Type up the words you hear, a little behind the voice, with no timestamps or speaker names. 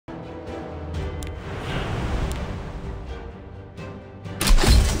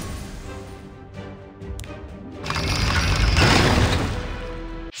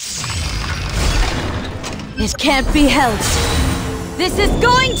It can't be helped. This is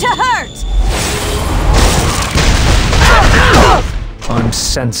going to hurt! I'm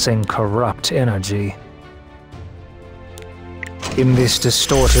sensing corrupt energy. In this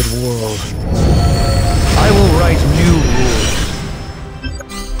distorted world, I will write new rules.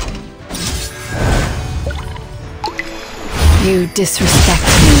 You disrespect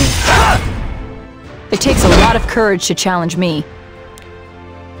me. It takes a lot of courage to challenge me.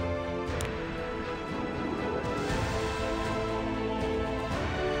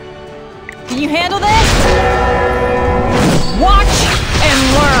 Can you handle this? Watch and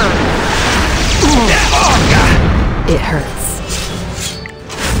learn! It hurts.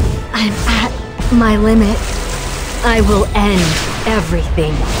 I'm at my limit. I will end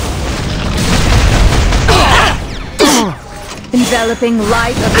everything. Enveloping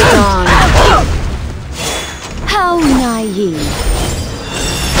light of the dawn. How naive.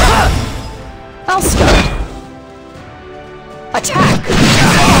 I'll start. Attack!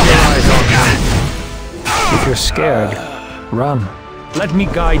 If you're scared, run. Let me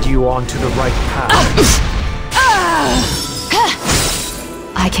guide you onto the right path.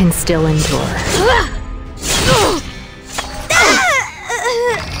 I can still endure.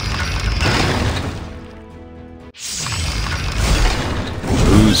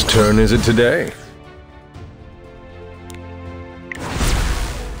 Whose turn is it today?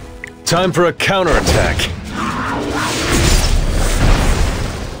 Time for a counterattack.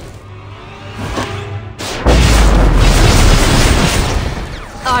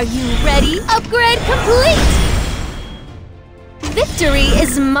 Are you ready? Upgrade complete! Victory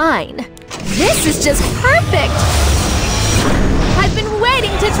is mine. This is just perfect! I've been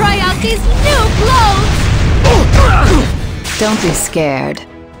waiting to try out these new clothes! Don't be scared.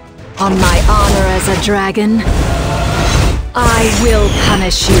 On my honor as a dragon, I will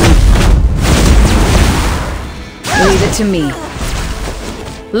punish you. Leave it to me.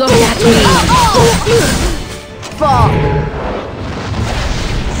 Look at me! Fall!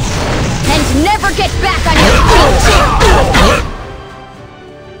 And never get back on your feet!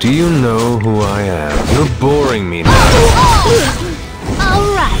 Do you know who I am? You're boring me now.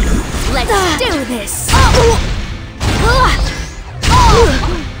 Alright, let's do this!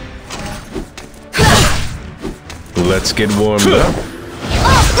 Let's get warmed up.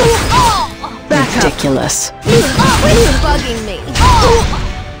 Ridiculous. Quit bugging me!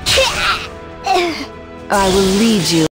 I will lead you.